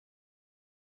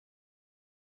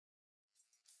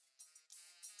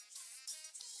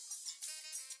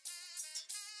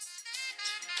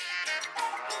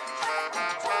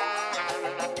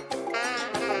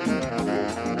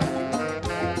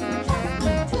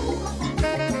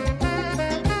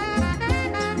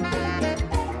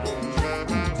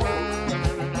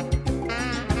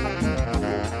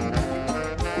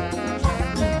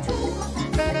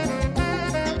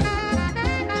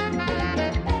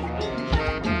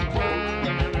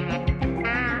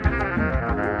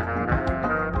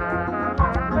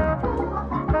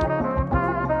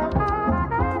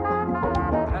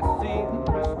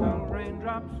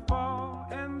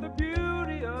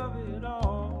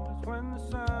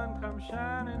sun comes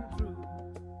shining through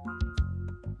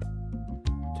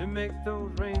to make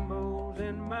those rainbows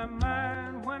in my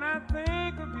mind when I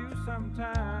think of you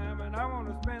sometime, and I want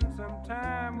to spend some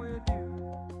time with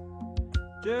you,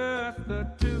 just the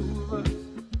two of us.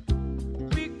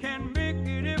 We can make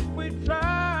it if we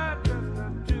try, just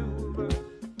the two of us.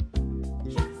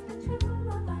 Just the two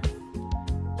of us.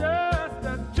 Just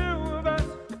the two of us,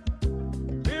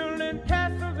 building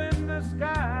castles in the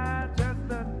sky, just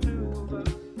the two of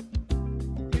us,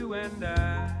 you and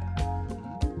I.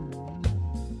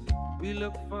 We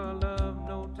look for love,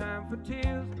 no time for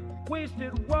tears.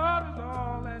 Wasted water's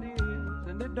all that is,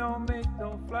 and it don't make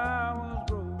no flowers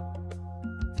grow.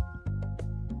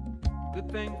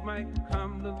 Good things might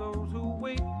come to those who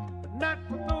wait, but not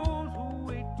for those who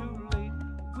wait too late.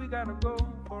 We gotta go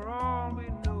for all we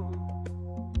know.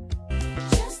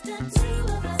 Just the two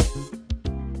of us.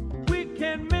 We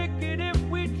can make it if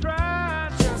we try.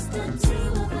 Just the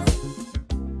two of us.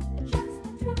 Just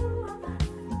the two of us.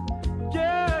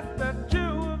 Just the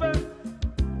two of us,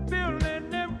 building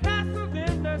them castles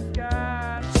in the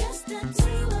sky. Just the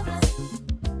two of us.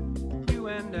 You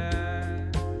and I.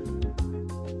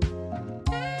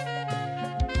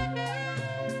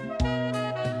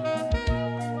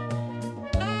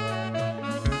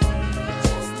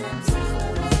 Just the two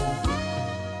of us.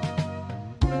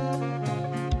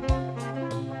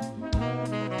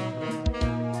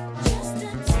 Just the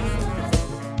two of us.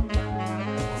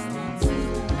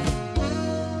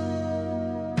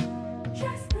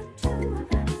 Just the two of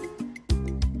us.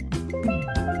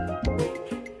 We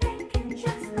can make it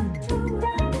just the two of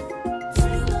us.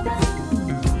 Two of us.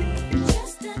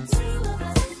 Just the two of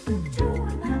us. Two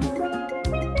of us.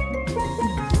 Just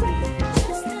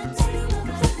the two of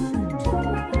us. Two of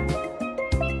us.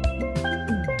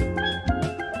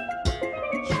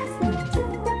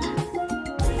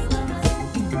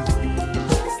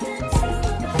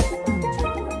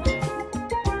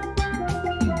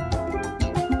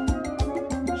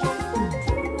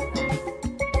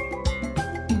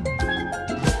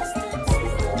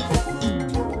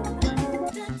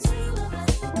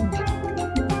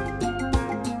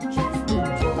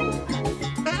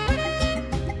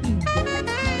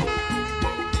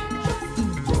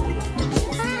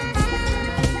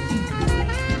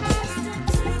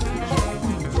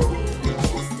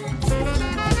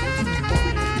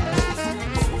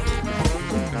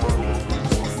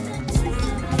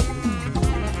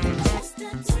 Just the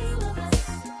two of us.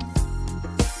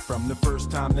 From the first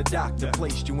time the doctor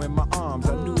placed you in my arms,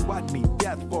 I knew I'd meet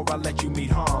death before I let you meet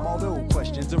harm. Although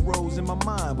questions arose in my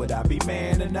mind, would I be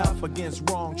man enough against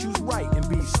wrong? Choose right and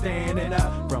be standing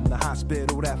up. From the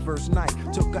hospital that first night,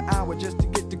 took an hour just to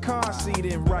get the car seat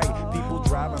in right. People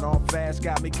driving all fast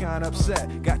got me kinda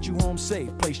upset. Got you home safe,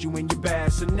 placed you in your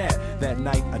bassinet. That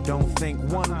night I don't think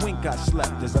one wink I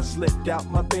slept. As I slipped out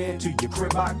my bed to your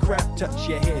crib I crept. Touched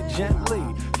your head gently,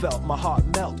 felt my heart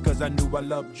melt, cause I knew I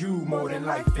loved you more than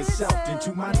life itself.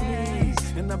 Into my knees,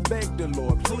 and I begged the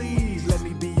Lord, please let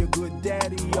me be a good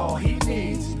daddy. All he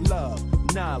needs, love,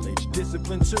 knowledge,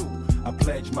 discipline too. I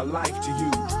pledge my life to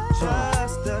you.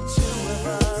 Just the two of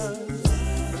us.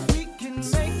 We can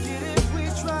make it if we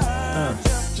try.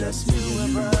 Just me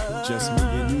and you, just me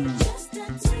and you. Just the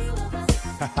two of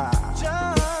us.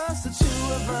 Just the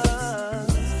two of us.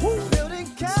 Building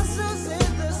castles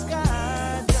in the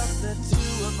sky. Just the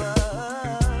two of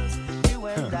us. You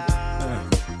and I.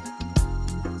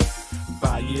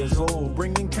 5 years old,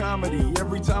 bringing comedy.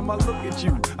 Every time I look at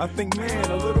you, I think, man,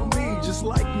 a little me, just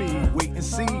like me. Wait and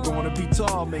see, gonna be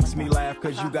tall, makes me laugh,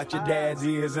 cause you got your dad's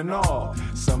ears and all.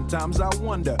 Sometimes I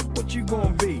wonder, what you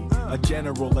gonna be? A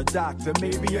general, a doctor,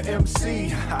 maybe a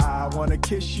MC. I wanna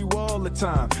kiss you all the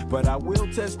time, but I will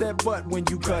test that butt when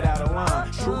you cut out a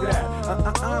line. True that,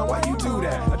 why you do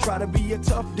that? I try to be a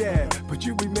tough dad, but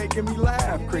you be making me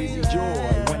laugh. Crazy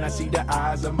joy, when I see the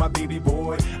eyes of my baby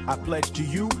boy. I pledge to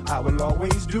you, I will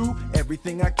always do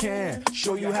everything I can.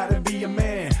 Show you how to be a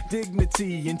man.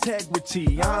 Dignity,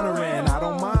 integrity, honoring. I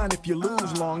don't mind if you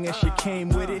lose, long as you came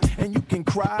with it. And you can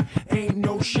cry, ain't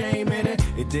no shame in it.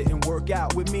 It didn't work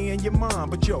out with me and your mom,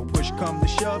 but yo, push come to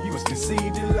shove, you was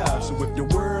conceived in love. So if the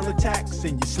world attacks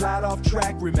and you slide off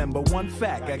track, remember one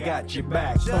fact, I got your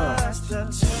back. Just the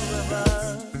two of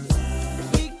us.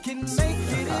 We can make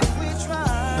it if we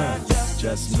try.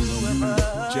 Just me and you,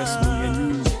 just me and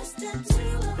you. Just the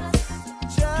two of us.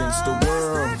 Against the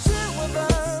world. Just the two of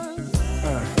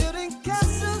us. Building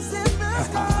castles in the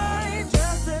sky.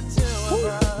 Just the two of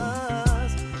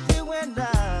us. You and I,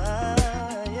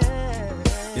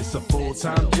 yeah. It's a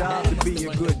full-time job to be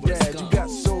a good dad. You got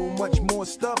so much more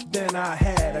stuff than I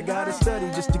had. I gotta study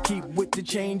just to keep with the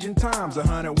changing times.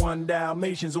 101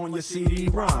 Dalmatians on your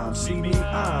CD-ROM. CD,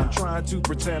 I'm trying to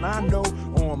pretend I know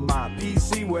on my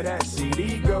PC where that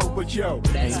CD go. But yo,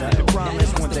 ain't nothing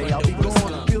promised. One day I'll be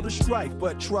gone. Feel the strife,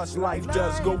 but trust life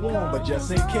does go on. But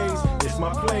just in case, it's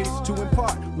my place to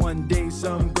impart. One day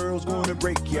some girl's gonna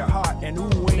break your heart. And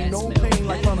ooh, ain't no pain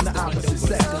like from the opposite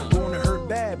sex. Gonna hurt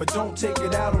bad, but don't take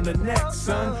it out on the next,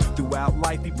 son. Throughout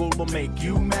life, people will make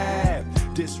you mad,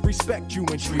 disrespect you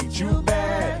and treat you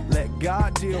bad. Let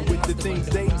God deal with the things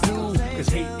they do, cause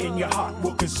hate in your heart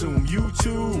will consume you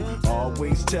too.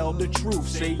 Always tell the truth,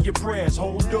 say your prayers,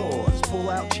 hold doors, pull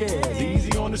out chairs,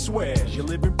 easy on the swears. You're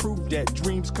living proof that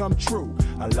dreams come true.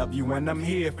 I love you and I'm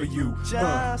here for you.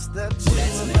 Just the two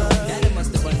of us. That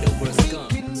must have run over a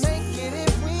skunk. We can make it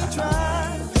if we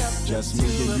try. Just me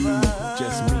and you,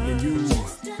 just me and you.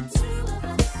 Just the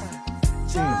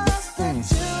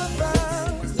two of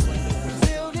us.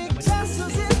 Building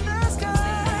castles in the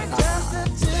sky. Just the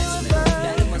two of us.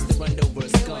 That must have run over a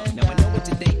skunk. Now I know what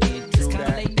you're thinking. It's kinda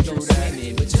late to go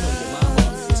swimming, but you know your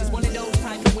mama. She's one of those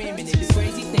type of women that do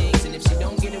crazy things, and if she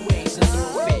don't get away, she'll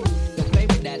throw a fit. Don't play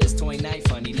with that, it's toy knife,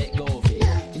 honey. Let go of it.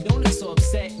 And don't look so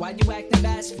upset. Why you acting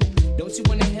bashful? Don't you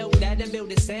wanna help Dad and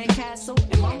build a sandcastle?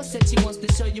 And Mama said she wants to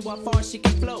show you how far she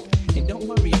can float. And don't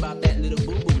worry about that little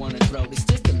boo-boo on her throat. It's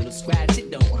just a little scratch,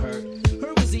 it don't hurt.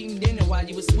 Her was eating dinner while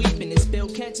you was sweeping and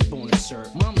spilled ketchup on her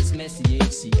shirt. Mama's messy,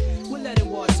 ain't she? We'll let it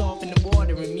wash off in the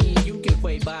water, and me and you can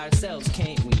play by ourselves,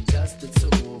 can't we? Just the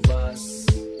two of us.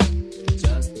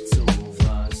 Just the two of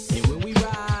us. And when we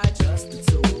ride, just the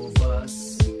two of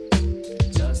us.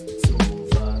 Just the two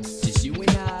of us. Just you and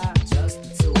I. Just the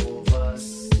two of us.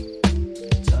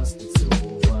 Just the two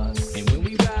of us. And when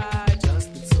we ride,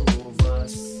 just the two of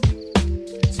us.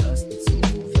 Just the two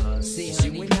of us. See,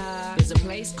 honey, you and I. There's a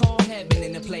place called heaven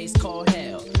and a place called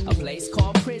hell. A place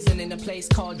called prison and a place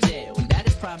called jail. And that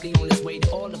is probably on its way to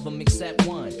all of them except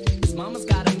one. His mama's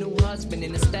got a new husband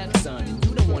and a stepson. And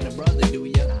you don't want a brother, do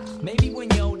ya? Maybe when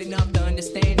you're old enough to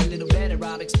understand a little better,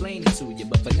 I'll explain it to you.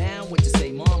 But for now, what you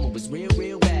say, mama was real,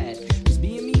 real bad. Was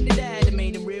being mean to dad that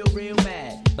made him real, real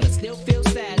mad. But I still feel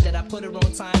sad that I put her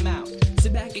on timeout.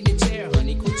 Sit back in the chair,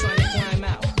 honey, quit trying to climb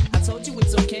out. I told you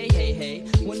it's okay, hey, hey.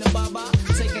 When the baba,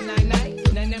 take a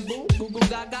night-night. Nan-nan-boo,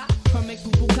 boo-boo-gaga, her make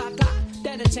boo-boo-caca.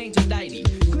 That'll change her nighty.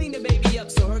 Clean the baby up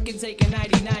so her can take a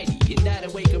nighty-nighty. And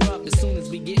that'll wake her up as soon as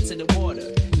we get to the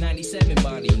water. 97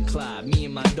 Bonnie and Clyde, me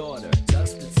and my daughter.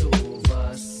 Just the two of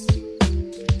us.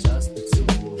 Just the two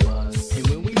of us. And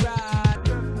when we ride,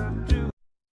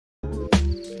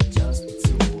 just the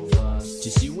two of us.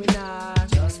 Just you and I.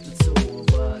 Just the two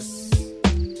of us.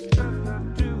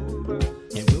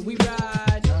 And when we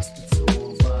ride, just the two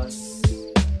of us.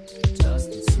 Just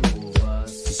the two of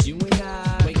us. Just you and I.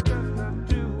 Wait.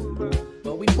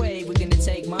 But we pray we're gonna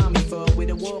take mommy for a with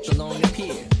a walk along the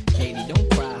pier. Katie, don't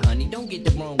cry, honey, don't get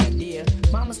the wrong idea.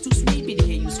 Mama's too sleepy to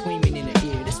hear you screaming in her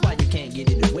ear. That's why you can't get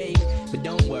it away. But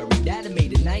don't worry, Daddy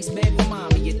made a nice bed for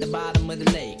mommy at the bottom of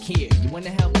the lake. Here, you wanna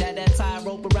help Dad tie a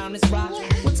rope around this rock?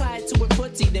 We'll tie it to her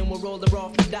footsie, then we'll roll her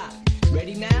off the dock.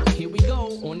 Ready now? Here we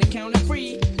go, on the count of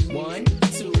 3. 1,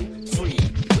 2, 3.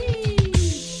 Whee!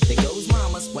 There goes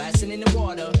Mama splashing in the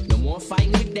water. No more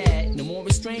fighting with Dad, no more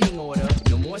restraining order.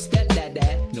 No more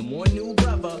stepdad, no more new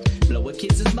brother. Blow a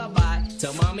kisses bye-bye,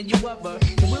 tell Mama you love her.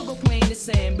 And we'll go play in the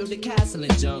sand, build a castle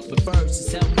and junk. But first,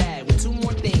 just tell Dad with 2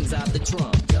 more things out the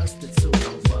trunk. Just the two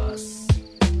of us.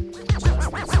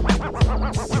 Just the two of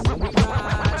us. And when we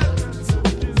ride,